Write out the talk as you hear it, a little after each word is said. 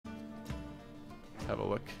Let's have a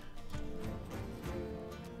look.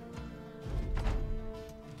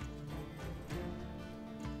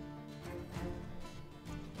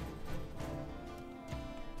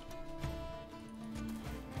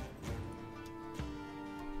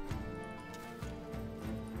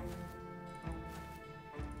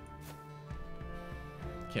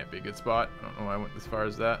 Can't be a good spot. I don't know why I went as far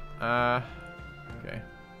as that. Okay.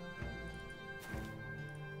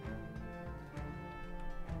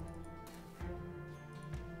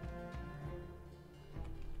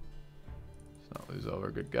 Let's not lose all our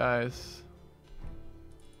good guys.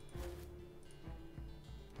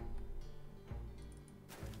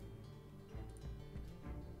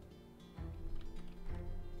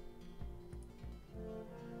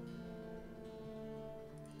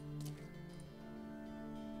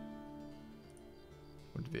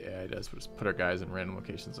 What the AI does, we'll just put our guys in random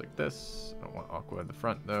locations like this. I don't want Aqua in the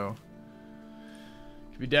front though.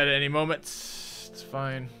 Could be dead at any moment. It's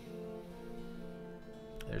fine.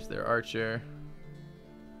 There's their archer.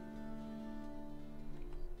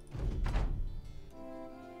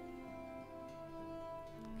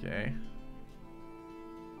 Okay.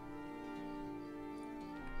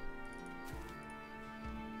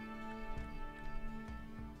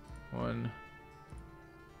 One,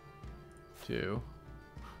 two.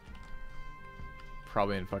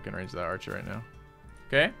 Probably in fucking range of that archer right now.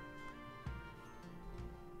 Okay.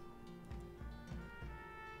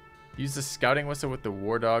 Use the scouting whistle with the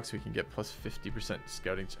war dog so we can get plus 50%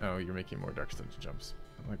 scouting. Oh, you're making more dark stunts jumps.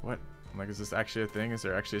 I'm like, what? I'm like, is this actually a thing? Is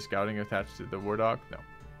there actually a scouting attached to the war dog? No.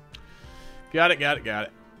 Got it, got it, got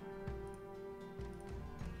it.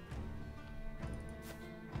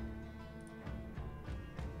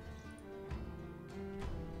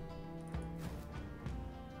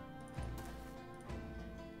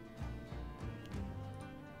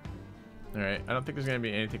 Alright, I don't think there's going to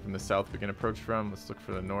be anything from the south we can approach from. Let's look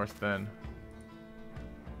for the north then.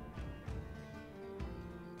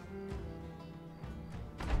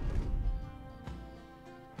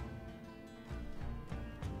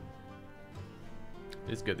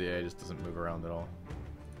 It's good the AI just doesn't move around at all.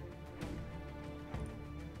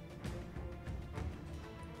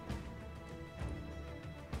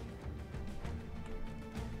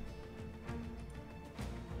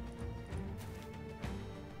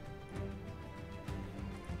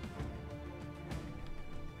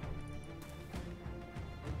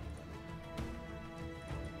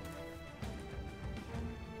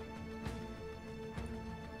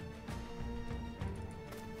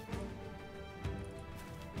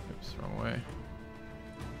 Wrong way.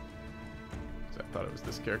 I thought it was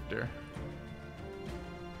this character.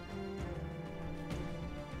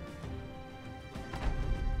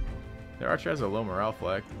 Their archer has a low morale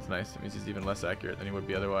flag. It's nice. It means he's even less accurate than he would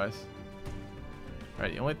be otherwise.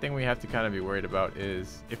 Alright, the only thing we have to kind of be worried about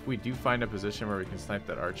is if we do find a position where we can snipe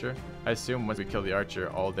that archer, I assume once we kill the archer,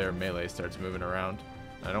 all their melee starts moving around.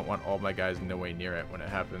 I don't want all my guys no way near it when it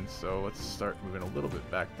happens, so let's start moving a little bit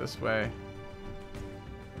back this way.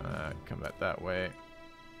 Come back that way.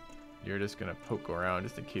 You're just gonna poke around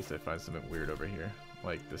just in case I find something weird over here,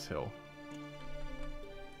 like this hill.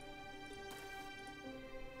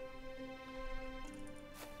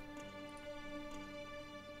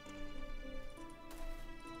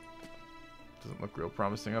 Doesn't look real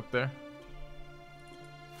promising up there.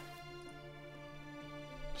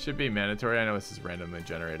 Should be mandatory. I know this is randomly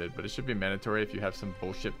generated, but it should be mandatory if you have some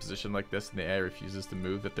bullshit position like this and the AI refuses to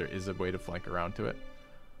move, that there is a way to flank around to it.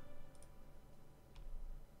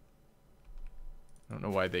 I don't know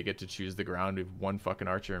why they get to choose the ground. We have one fucking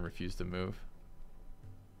archer and refuse to move.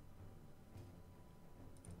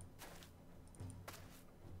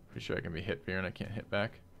 Pretty sure I can be hit here and I can't hit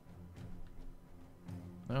back.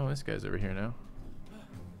 Oh, this guy's over here now.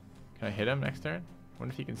 Can I hit him next turn?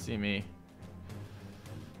 Wonder if he can see me.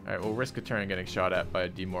 Alright, we'll risk a turn getting shot at by a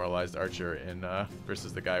demoralized archer in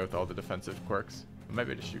versus the guy with all the defensive quirks. I might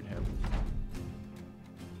be able to shoot him.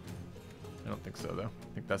 I don't think so though.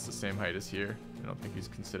 I think that's the same height as here. I don't think he's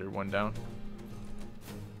considered one down.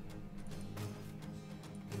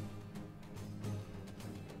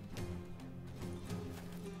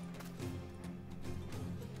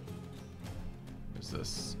 There's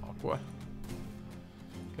this Aqua.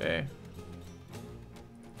 Okay.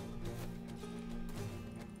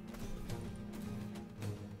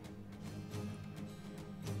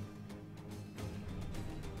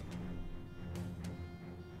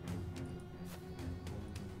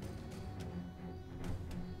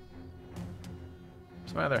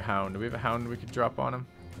 Where's my other hound? Do we have a hound we could drop on him?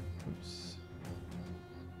 Oops.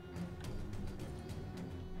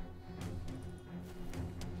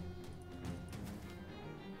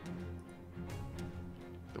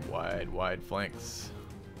 wide flanks.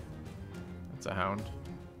 That's a hound.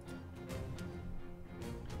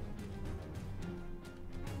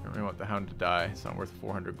 I don't really want the hound to die. It's not worth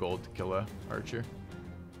 400 gold to kill a archer.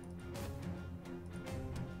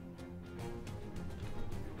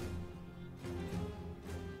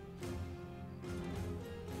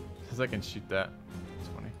 Says I can shoot that. It's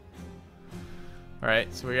funny.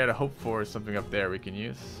 Alright, so we gotta hope for something up there we can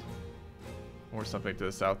use. Or something to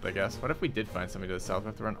the south, I guess. What if we did find something to the south? We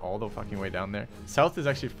have to run all the fucking way down there. South is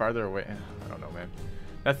actually farther away. I don't know, man.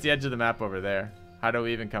 That's the edge of the map over there. How do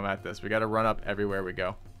we even come at this? We gotta run up everywhere we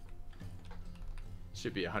go.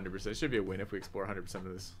 Should be 100%. It should be a win if we explore 100% of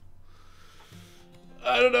this.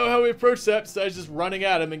 I don't know how we approach that besides just running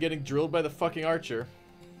at him and getting drilled by the fucking archer.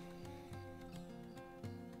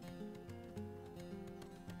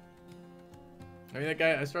 I mean, that guy,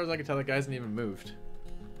 as far as I can tell, that guy hasn't even moved.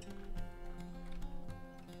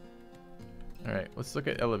 Alright, let's look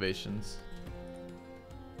at elevations.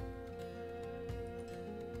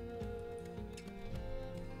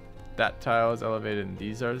 That tile is elevated and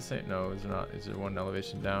these are the same? No, is there not? Is there one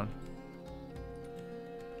elevation down?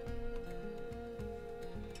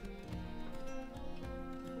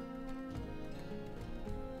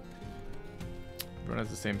 Everyone has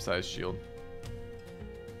the same size shield.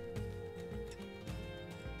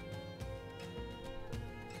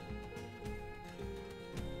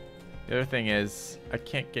 The other thing is, I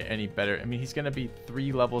can't get any better. I mean, he's going to be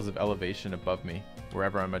 3 levels of elevation above me,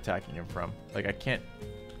 wherever I'm attacking him from. Like, I can't...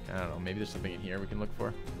 I don't know, maybe there's something in here we can look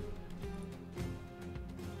for.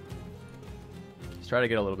 Let's try to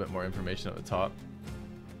get a little bit more information at the top.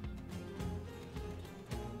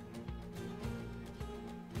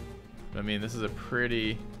 I mean, this is a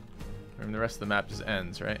pretty... I mean, the rest of the map just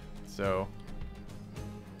ends, right? So...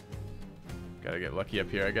 Gotta get lucky up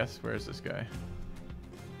here, I guess. Where's this guy?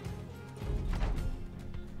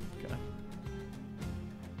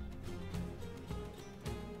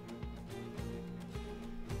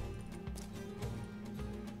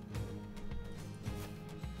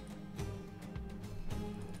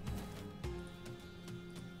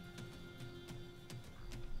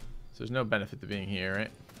 There's no benefit to being here, right?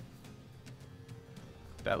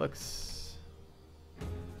 That looks...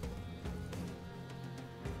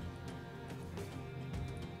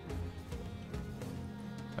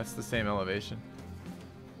 That's the same elevation.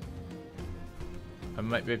 I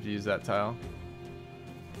might be able to use that tile.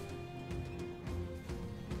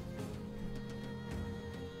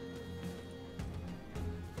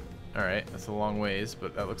 Alright, that's a long ways,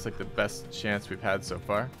 but that looks like the best chance we've had so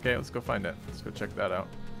far. Okay, let's go find it. Let's go check that out.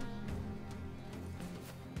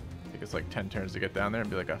 It's like 10 turns to get down there and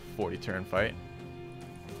be like a 40 turn fight.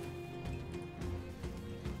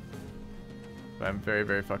 But I'm very,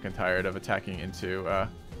 very fucking tired of attacking into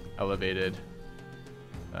elevated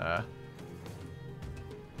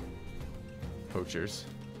poachers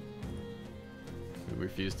who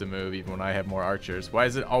refuse to move even when I have more archers. Why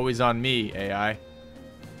is it always on me, AI?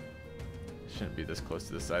 Shouldn't be this close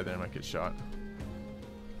to the side there, I might get shot.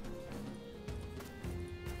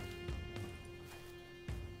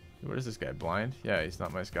 What is this guy, blind? Yeah, he's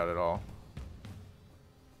not my scout at all.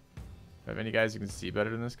 Do I have any guys who can see better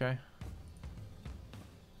than this guy?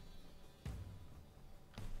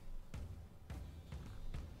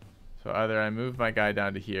 So either I move my guy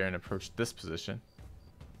down to here and approach this position.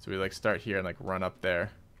 So we like start here and like run up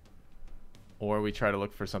there. Or we try to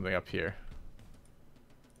look for something up here.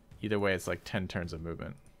 Either way, it's like 10 turns of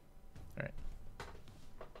movement. Alright.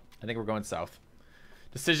 I think we're going south.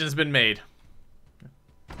 Decision's been made.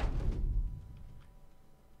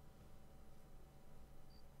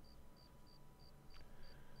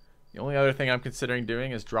 The only other thing I'm considering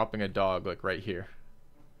doing is dropping a dog, like right here.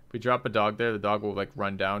 If we drop a dog there, the dog will like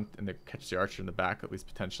run down and then catch the archer in the back, at least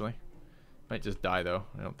potentially. Might just die though.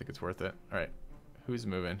 I don't think it's worth it. Alright, who's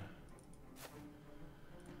moving?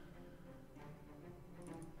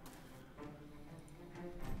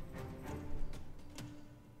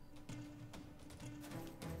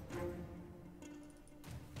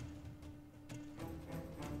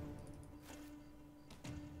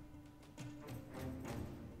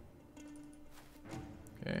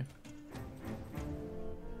 Okay.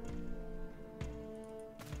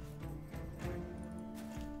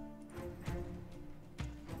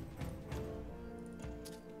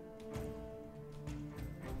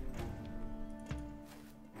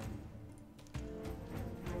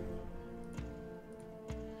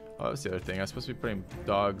 Oh, that's the other thing. I was supposed to be putting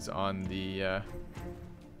dogs on the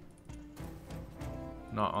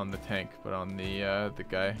not on the tank, but on the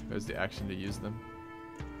guy who has the action to use them.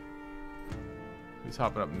 Who's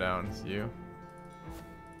hopping up and down? It's you.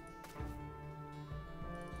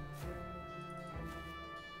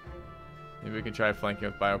 Maybe we can try flanking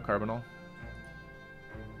with biocarbonal.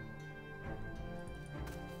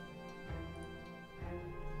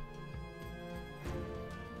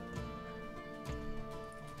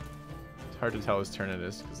 It's hard to tell whose turn it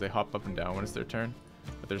is because they hop up and down when it's their turn.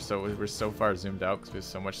 But we're so far zoomed out because we have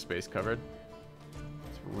so much space covered.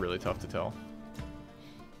 It's really tough to tell.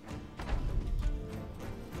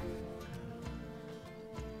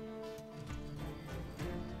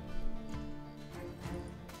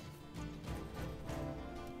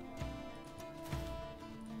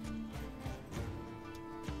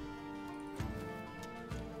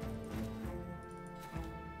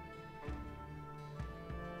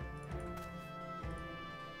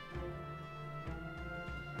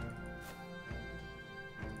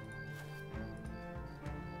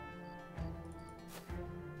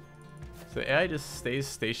 So the AI just stays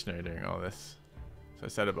stationary during all this. So I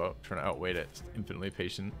said about trying to outweight it. It's infinitely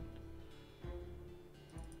patient.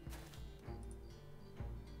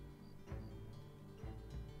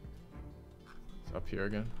 It's up here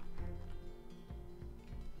again.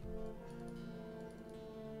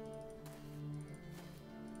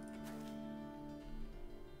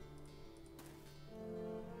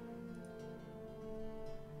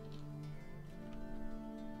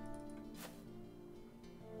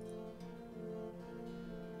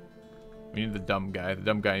 We need the dumb guy. The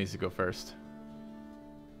dumb guy needs to go first.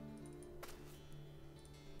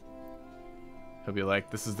 He'll be like,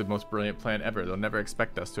 this is the most brilliant plan ever. They'll never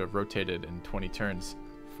expect us to have rotated in 20 turns,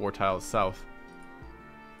 4 tiles south.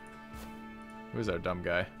 Who's our dumb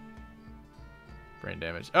guy? Brain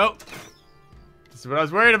damage. Oh! This is what I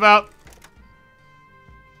was worried about!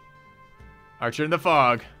 Archer in the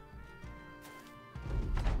fog.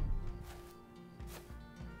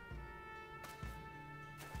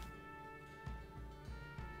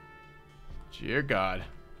 Dear God.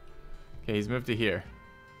 Okay, he's moved to here.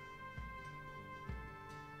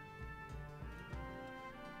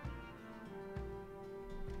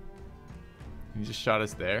 He just shot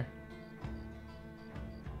us there.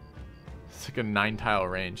 It's like a 9-tile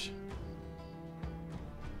range.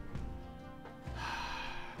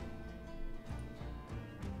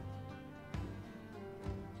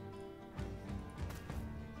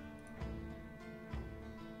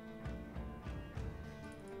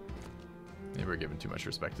 Maybe we're giving too much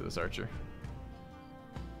respect to this archer.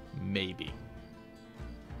 Maybe.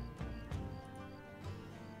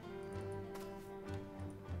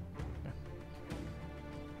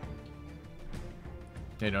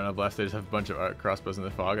 They don't have left, they just have a bunch of crossbows in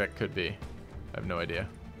the fog. That could be. I have no idea.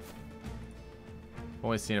 I've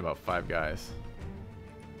only seen about 5 guys.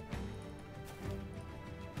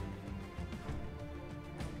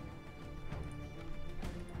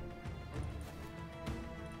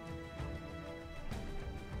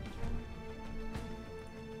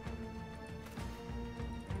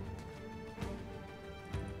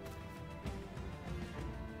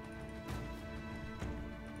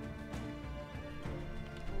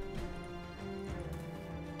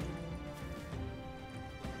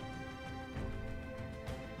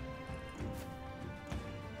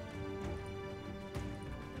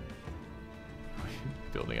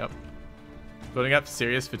 Building up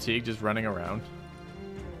serious fatigue just running around.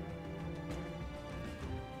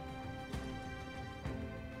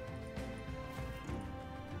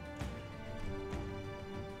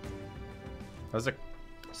 So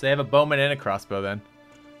they have a bowman and a crossbow then.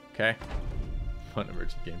 Okay. Fun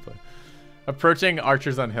emergent gameplay. Approaching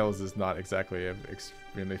archers on hills is not exactly an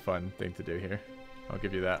extremely fun thing to do here. I'll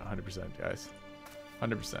give you that 100%, guys.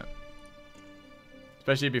 100%.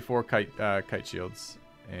 Especially before kite shields.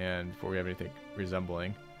 And before we have anything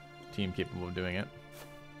resembling team capable of doing it.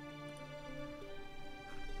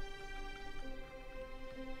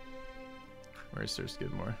 Where's Sir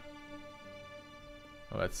Skidmore?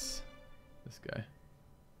 Oh, that's this guy.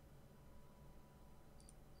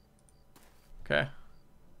 Okay.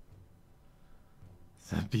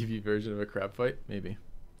 Is that a BB version of a crab fight? Maybe.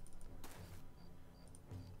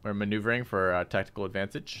 We're maneuvering for tactical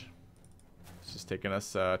advantage. It's just taking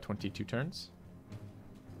us 22 turns.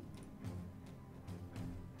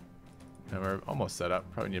 And we're almost set up.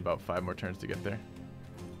 Probably need about 5 more turns to get there.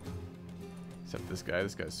 Except this guy.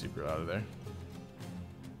 This guy's super out of there.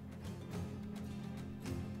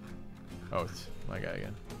 Oh, it's my guy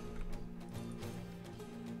again.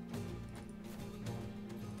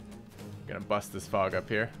 Gonna bust this fog up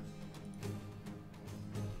here.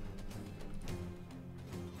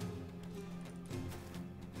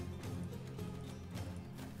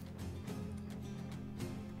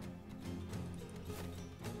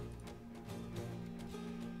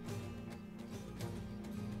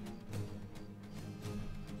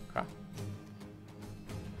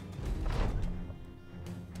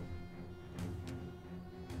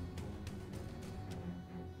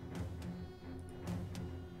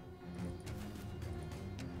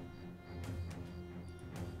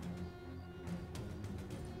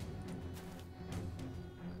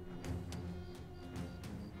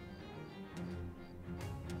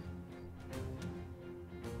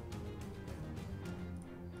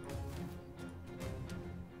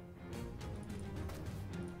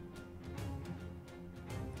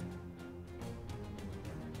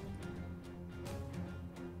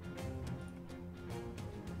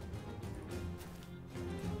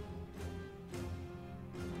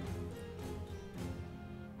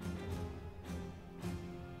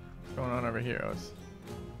 going on over here, Oz?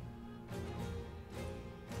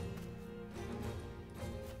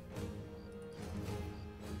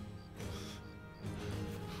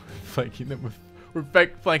 Flanking them with, we're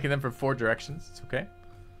flanking them from 4 directions. It's okay.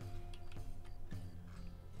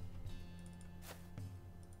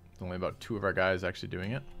 There's only about 2 of our guys actually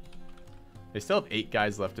doing it. They still have 8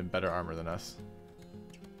 guys left in better armor than us.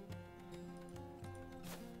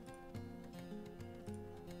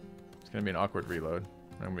 It's gonna be an awkward reload.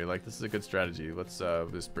 I'm gonna be like, this is a good strategy. Let's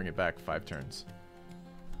just bring it back 5 turns.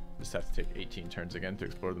 Just have to take 18 turns again to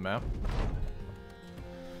explore the map.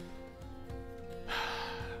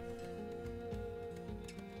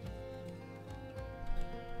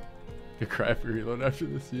 Good cry for reload after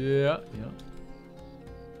this. Yeah, yeah.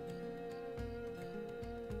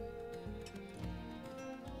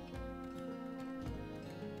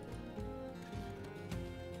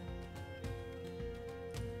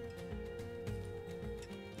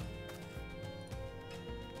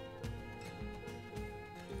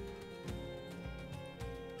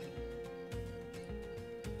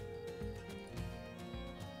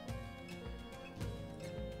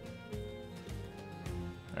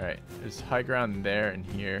 Alright, there's high ground there and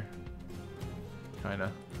here.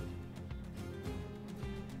 Kinda.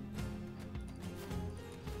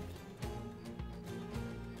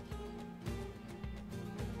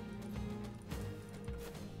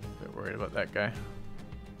 Bit worried about that guy.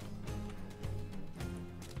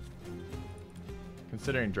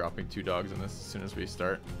 Considering dropping 2 dogs on this as soon as we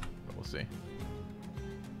start, but we'll see.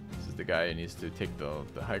 This is the guy who needs to take the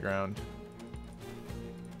high ground.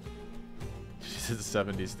 This is a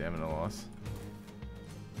 70 stamina loss.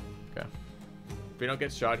 Okay. If we don't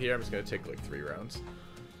get shot here, I'm just gonna take like 3 rounds.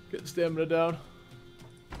 Get the stamina down.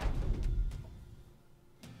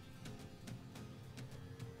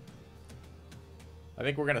 I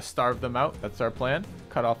think we're gonna starve them out. That's our plan.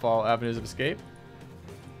 Cut off all avenues of escape.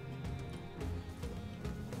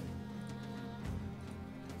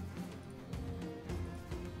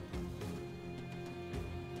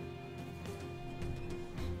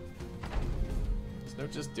 No,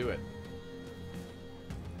 just do it.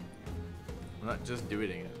 I'm not just doing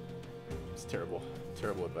it. It's terrible.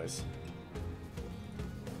 Terrible advice.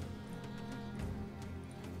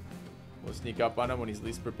 We'll sneak up on him when he's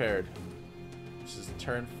least prepared. Which is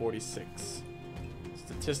turn 46.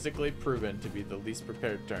 Statistically proven to be the least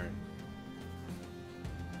prepared turn.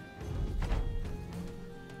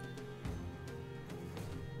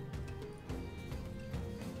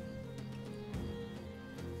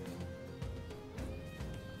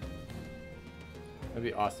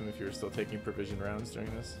 That'd be awesome if you were still taking provision rounds during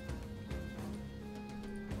this.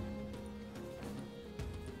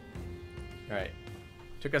 Alright.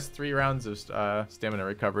 Took us 3 rounds of stamina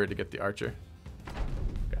recovery to get the archer.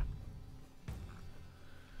 Okay.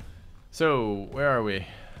 So, where are we? I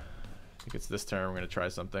think it's this turn. We're going to try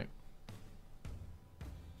something.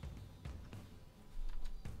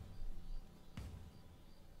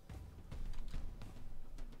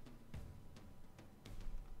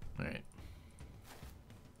 Alright.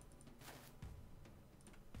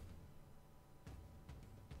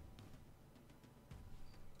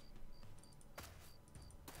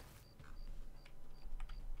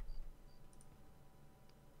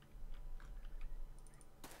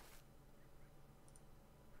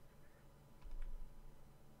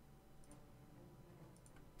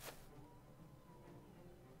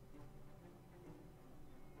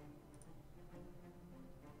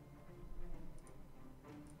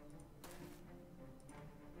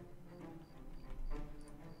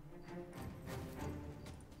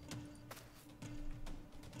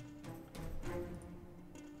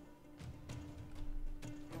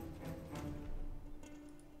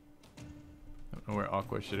 Where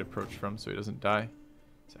Aqua should approach from so he doesn't die.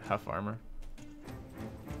 It's a half armor.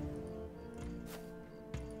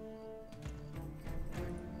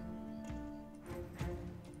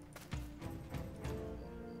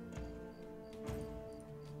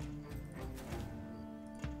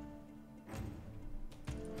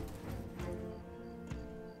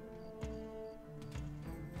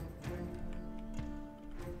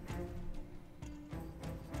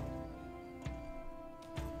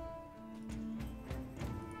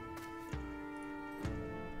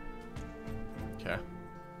 Okay.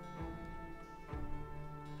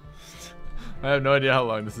 I have no idea how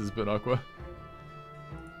long this has been, Aqua.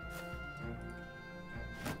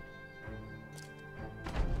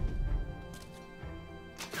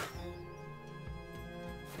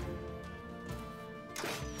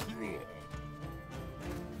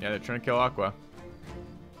 Yeah, they're trying to kill Aqua.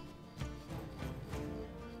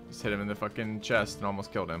 Just hit him in the fucking chest and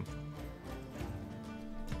almost killed him.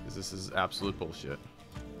 Because this is absolute bullshit.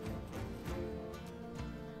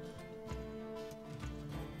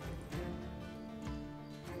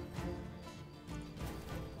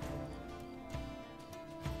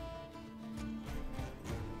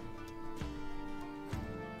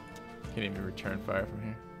 Can't even return fire from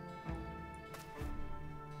here.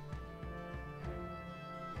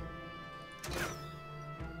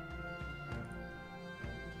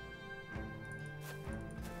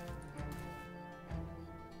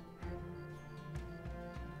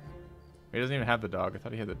 He doesn't even have the dog. I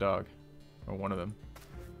thought he had the dog. Or one of them.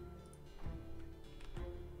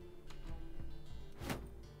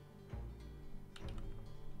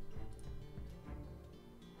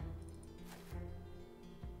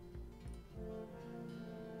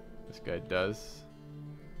 This guy does.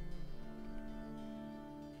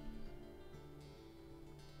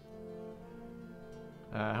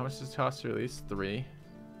 How much does it cost to release? 3.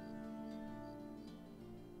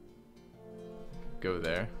 Go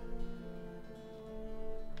there.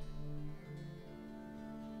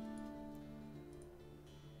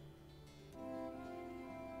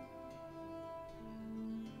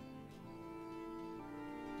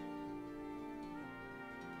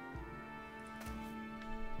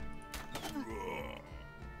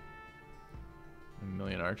 A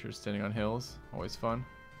million archers standing on hills. Always fun.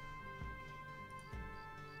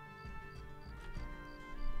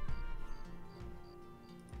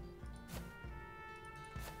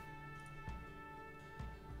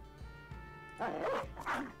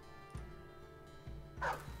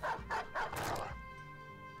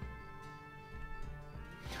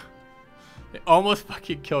 They almost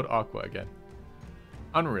fucking killed Aqua again.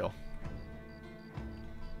 Unreal.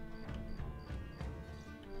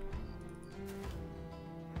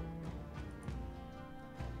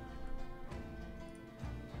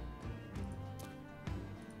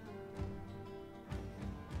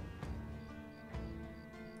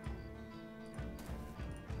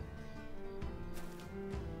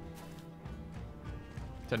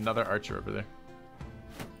 It's another archer over there.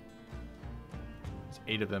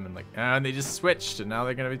 8 of them and and they just switched and now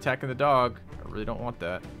they're gonna be attacking the dog. I really don't want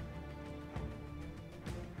that.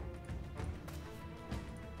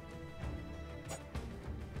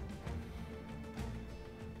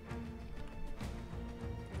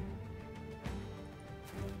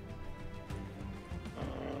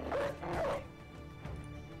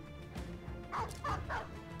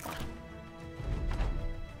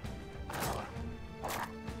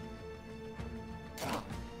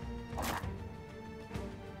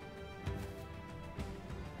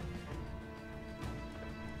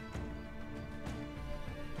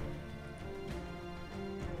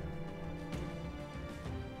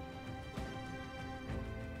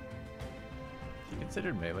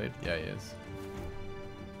 Considered melee? Yeah, he is.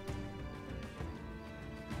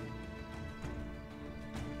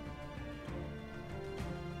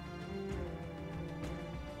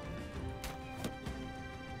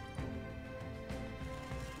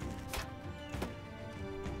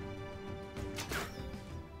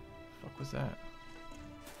 Fuck was that?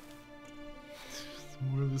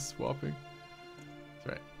 More of this swapping.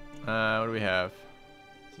 That's right. What do we have?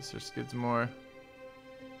 Sister Skidsmore.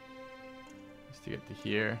 To get to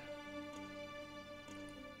here.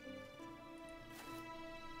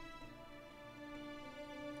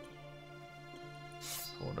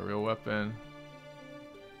 Hold a real weapon.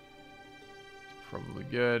 It's probably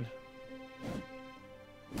good.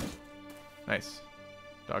 Nice.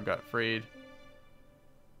 Dog got freed.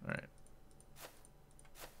 Alright.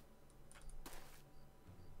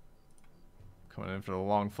 Coming in for the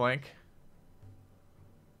long flank.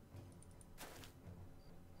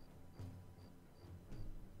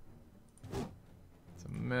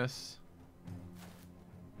 Miss.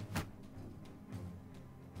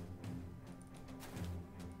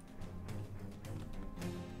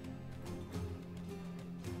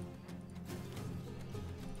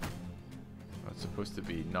 That's supposed to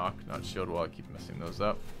be knock, not shield wall. I keep messing those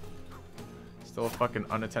up. Still a fucking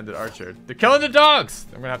unattended archer. They're killing the dogs!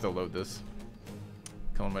 I'm gonna have to load this.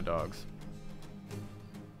 Killing my dogs.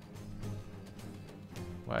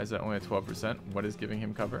 Why is that only at 12%? What is giving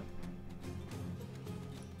him cover?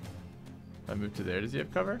 I move to there. Does he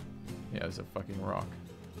have cover? Yeah, there's a fucking rock.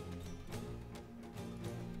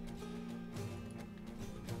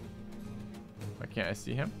 Why can't I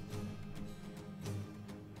see him?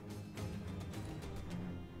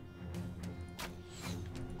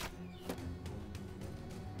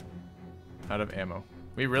 Out of ammo.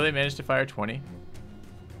 We really managed to fire 20.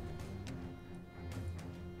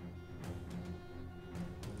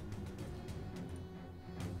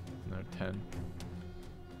 No, 10.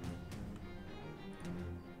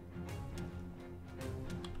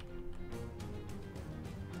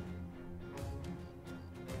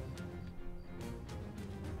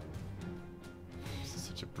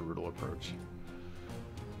 brutal approach.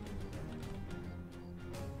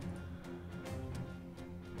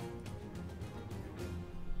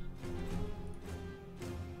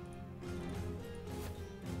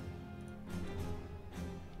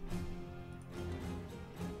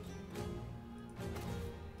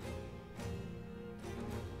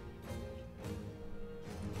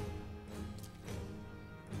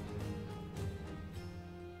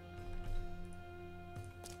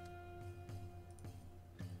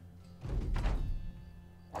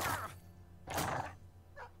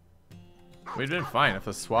 We'd been fine if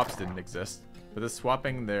the swaps didn't exist, but the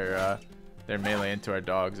swapping their melee into our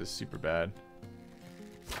dogs is super bad.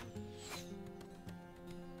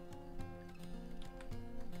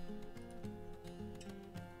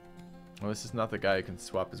 Well, this is not the guy who can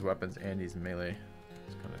swap his weapons and he's melee.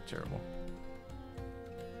 It's kind of terrible.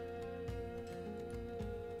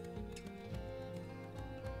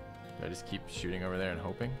 Do I just keep shooting over there and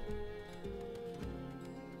hoping?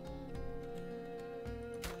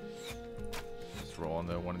 Roll on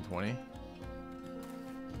the 1 in 20.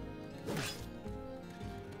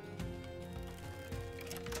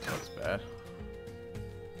 That's bad.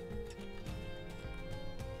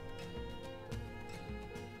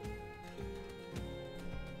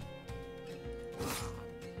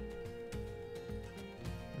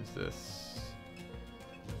 Who's this?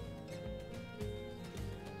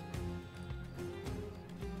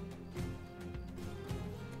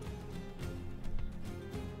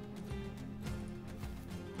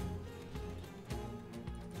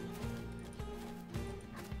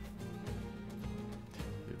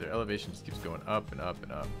 Their elevation just keeps going up and up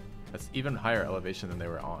and up. That's even higher elevation than they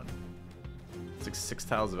were on. It's like 6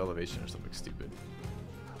 tiles of elevation or something stupid.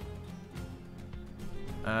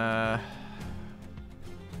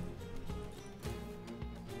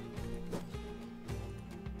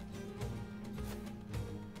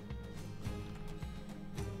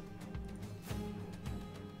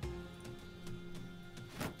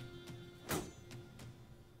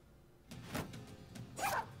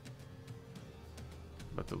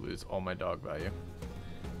 About to lose all my dog value.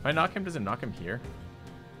 If I knock him, does it knock him here?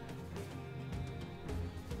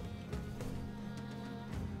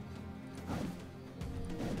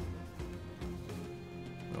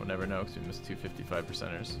 We'll never know because we missed 2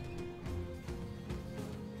 55%ers.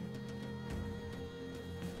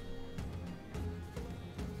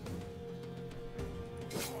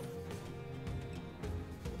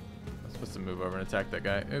 I'm supposed to move over and attack that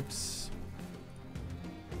guy. Oops.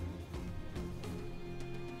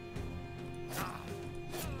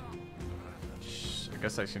 I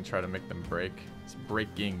guess I can try to make them break. It's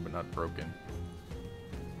breaking, but not broken.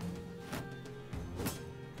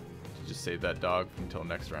 Just save that dog until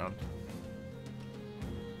next round.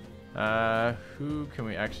 Who can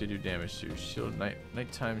we actually do damage to? Shield,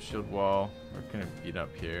 nighttime shield wall. We're gonna beat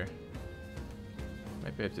up here.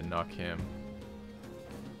 Might be able to knock him.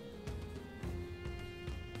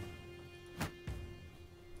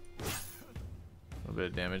 A little bit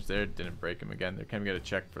of damage there. Didn't break him again. They're kind of get a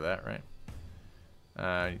check for that, right?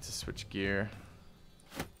 I need to switch gear.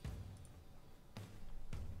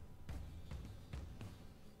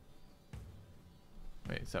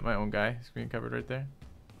 Wait, is that my own guy screen covered right there?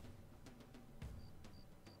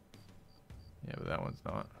 Yeah, but that one's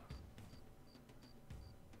not.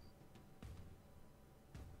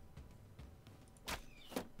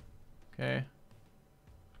 Okay.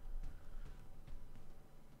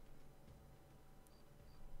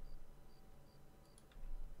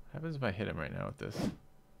 What happens if I hit him right now with this?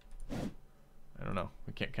 I don't know.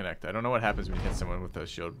 We can't connect. I don't know what happens when you hit someone with a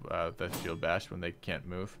shield, the shield bash when they can't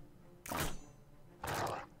move.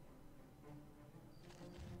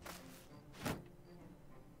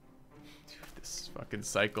 Dude, this fucking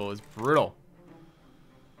cycle is brutal.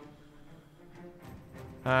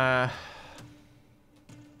 I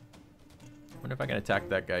wonder if I can attack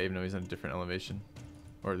that guy even though he's on a different elevation.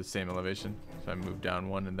 Or the same elevation. If I move down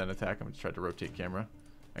one and then attack him, just try to rotate camera.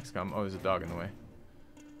 XCOM. Oh, there's a dog in the way.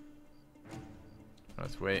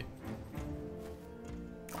 Let's wait.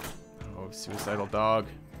 Oh, suicidal dog.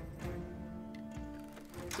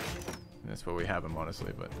 That's what we have him,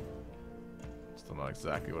 honestly, but still not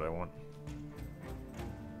exactly what I want.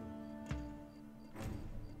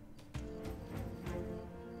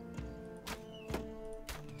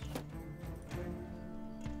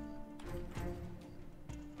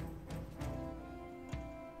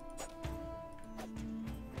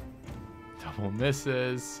 Double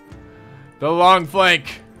misses. The long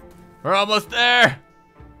flank. We're almost there.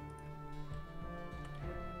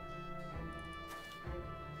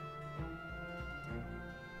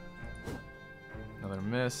 Another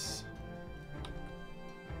miss.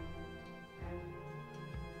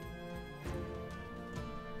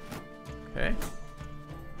 Okay.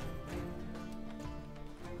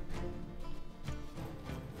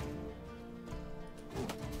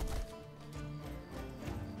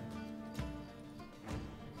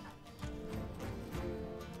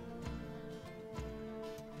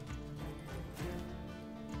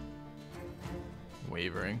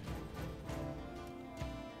 Wavering.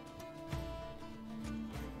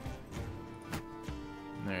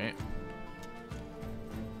 Alright. Can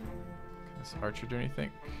this archer do anything?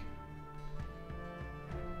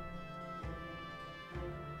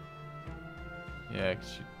 Yeah, I can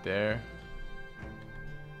shoot there.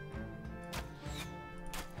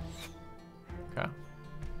 Okay.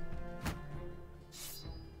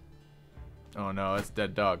 Oh no, it's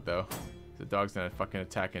dead dog though. The dog's gonna fucking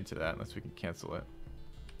attack into that unless we can cancel it.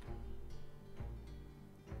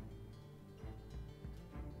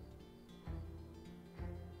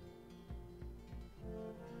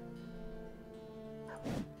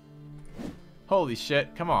 Holy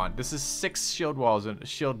shit, come on. This is 6 shield walls and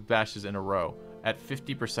shield bashes in a row at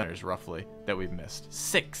 50%ers roughly that we've missed.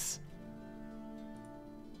 6!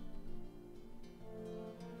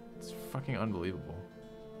 It's fucking unbelievable.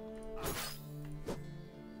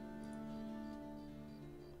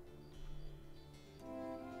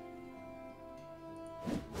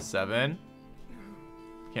 Seven.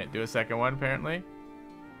 Can't do a second one apparently.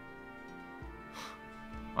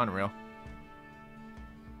 Unreal.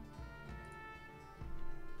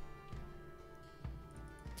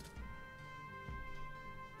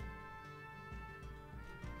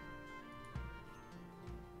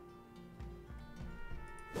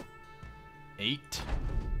 Eight.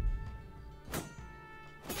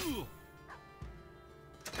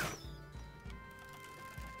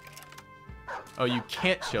 Oh, you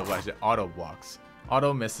can't shield bash it. Auto blocks.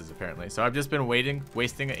 Auto misses apparently. So I've just been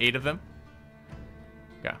wasting 8 of them.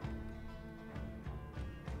 Yeah.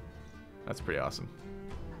 That's pretty awesome.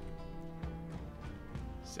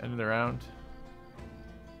 It's the end of the round.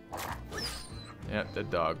 Yeah,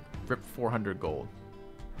 dead dog. Rip 400 gold.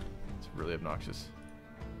 It's really obnoxious.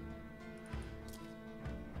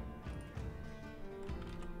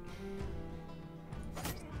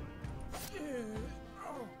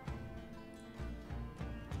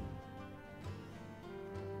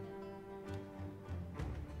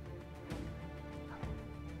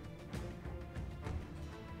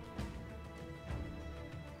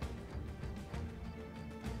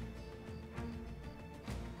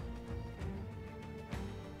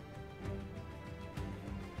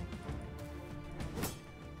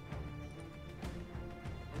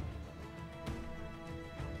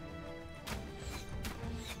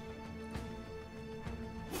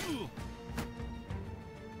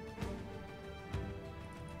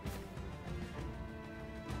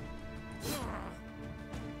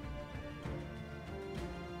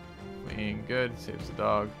 Good, saves the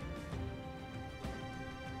dog.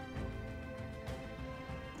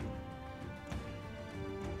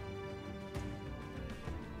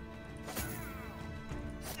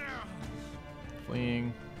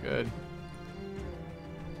 Fleeing, good.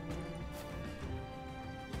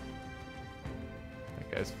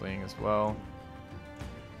 That guy's fleeing as well.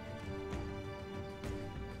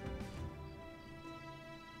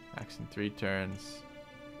 Action 3 turns.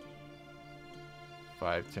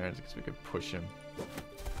 5 turns because we could push him.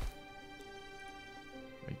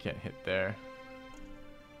 We can't hit there.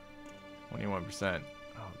 21%.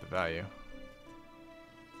 Oh, the value.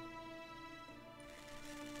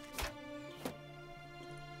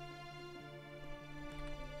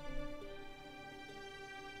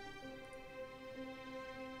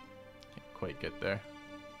 Can't quite get there.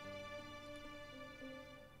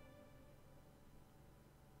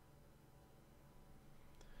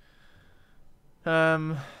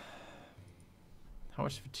 How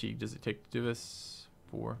much fatigue does it take to do this?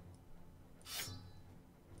 4.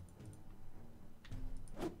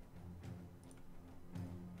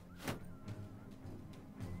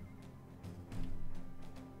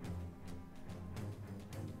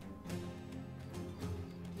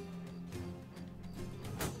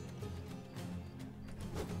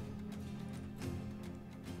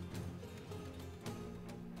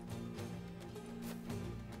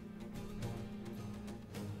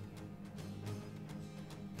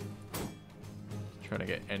 Trying to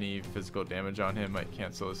get any physical damage on him might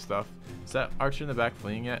cancel his stuff. Is that archer in the back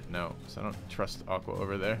fleeing yet? No, so I don't trust Aqua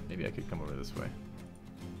over there. Maybe I could come over this way.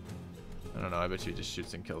 I don't know, I bet you he just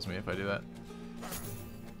shoots and kills me if I do that.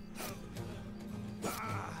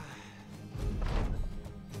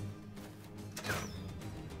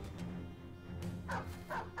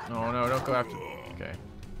 Oh no, don't go after me. Okay.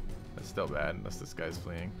 That's still bad unless this guy's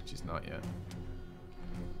fleeing, which he's not yet.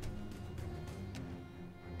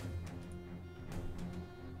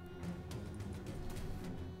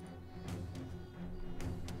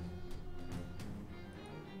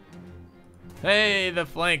 Hey, the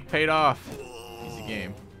flank paid off. Easy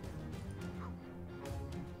game.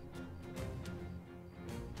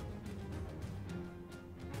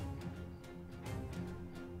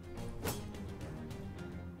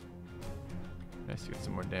 Nice to get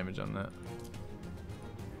some more damage on that.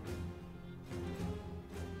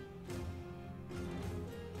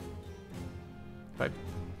 I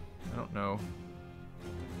don't know.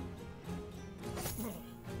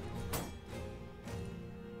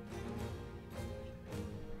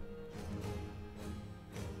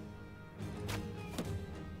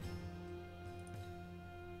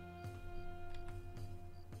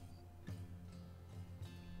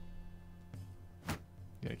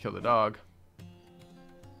 Gonna kill the dog.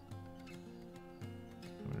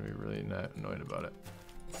 I'm gonna be really annoyed about it.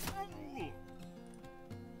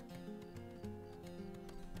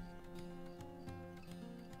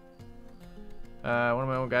 One of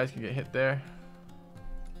my own guys can get hit there.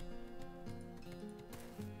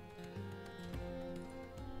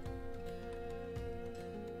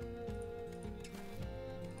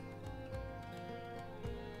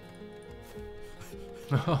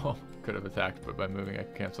 Oh, could have attacked, but by moving I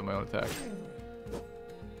can cancel my own attack.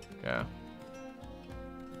 Yeah.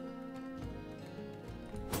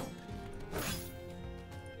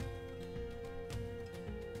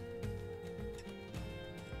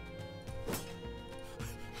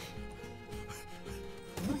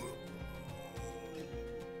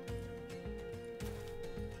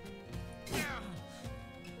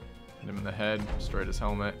 Hit him in the head, destroyed his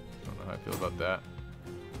helmet. Don't know how I feel about that.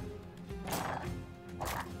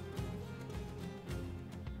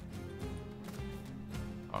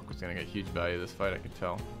 Aqua's gonna get huge value this fight, I can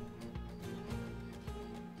tell.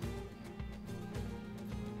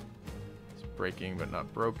 It's breaking but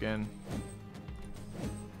not broken.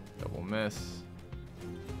 Double miss.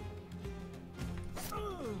 It's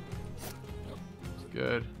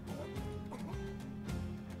good.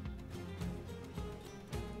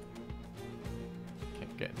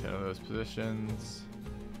 Can't get into none of those positions.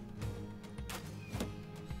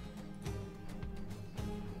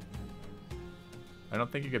 I don't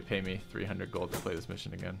think you could pay me 300 gold to play this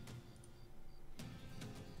mission again.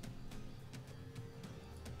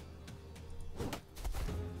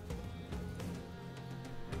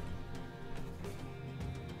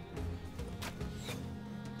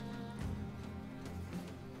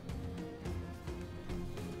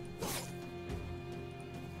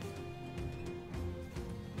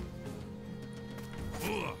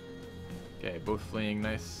 Okay, both fleeing,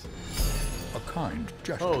 nice. A kind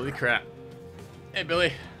gesture. Holy crap. Hey,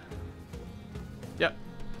 Billy. Yep.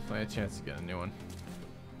 Definitely a chance to get a new one.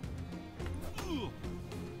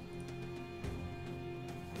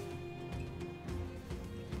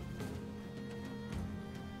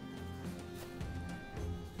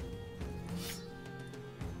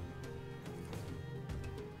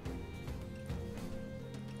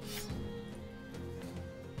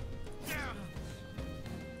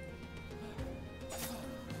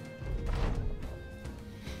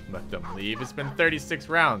 Let them leave. It's been 36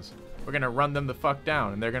 rounds. We're gonna run them the fuck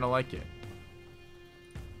down and they're gonna like it.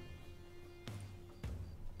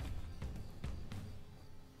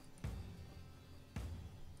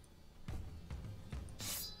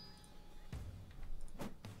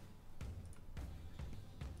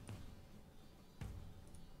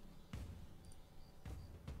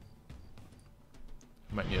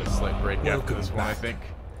 Might need a slight break after this one, I think.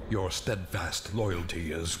 Your steadfast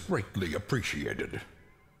loyalty is greatly appreciated.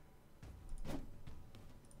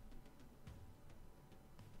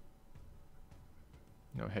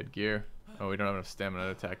 No headgear. Oh, we don't have enough stamina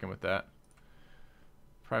to attack him with that.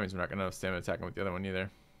 Probably means we're not gonna have enough stamina to attack him with the other one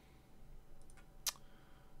either.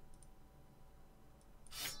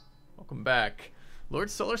 Welcome back.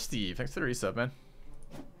 Lord Solar Steve, thanks for the resub, man.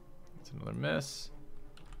 That's another miss.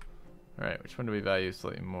 Alright, which one do we value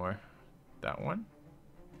slightly more? That one?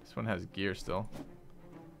 This one has gear still.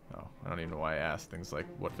 Oh, I don't even know why I asked things like,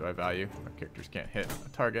 what do I value? Our characters can't hit a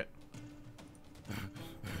target.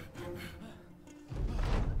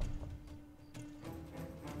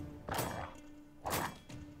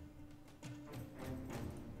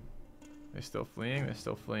 They're still fleeing, they're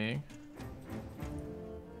still fleeing.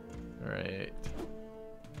 Alright.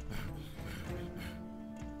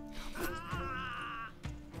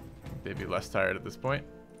 They'd be less tired at this point.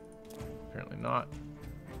 Apparently not.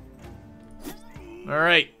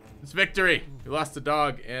 Alright, it's victory! We lost a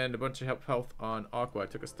dog and a bunch of health on Aqua.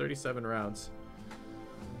 It took us 37 rounds.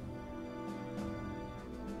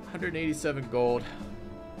 187 gold.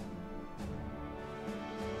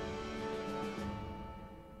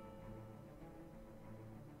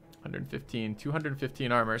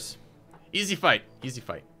 215 armors. Easy fight. Easy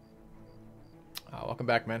fight. Welcome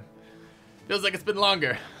back, man. Feels like it's been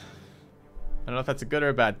longer. I don't know if that's a good or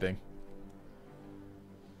a bad thing.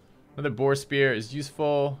 Another boar spear is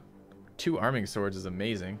useful. 2 arming swords is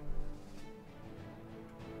amazing.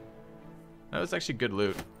 That was actually good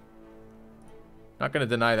loot. Not going to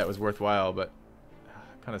deny that was worthwhile, but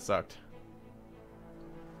kind of sucked.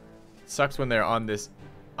 Sucks when they're on this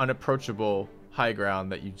unapproachable high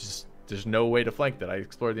ground that you just... There's no way to flank that. I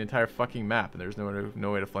explored the entire fucking map, and there's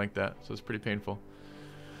no way to flank that. So it's pretty painful.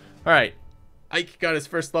 Alright. Ike got his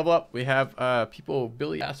first level up. We have people...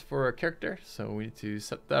 Billy asked for a character, so we need to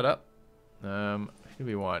set that up. Who do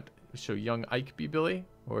we want? Shall young Ike be Billy?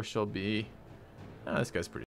 Or she'll be... this guy's pretty...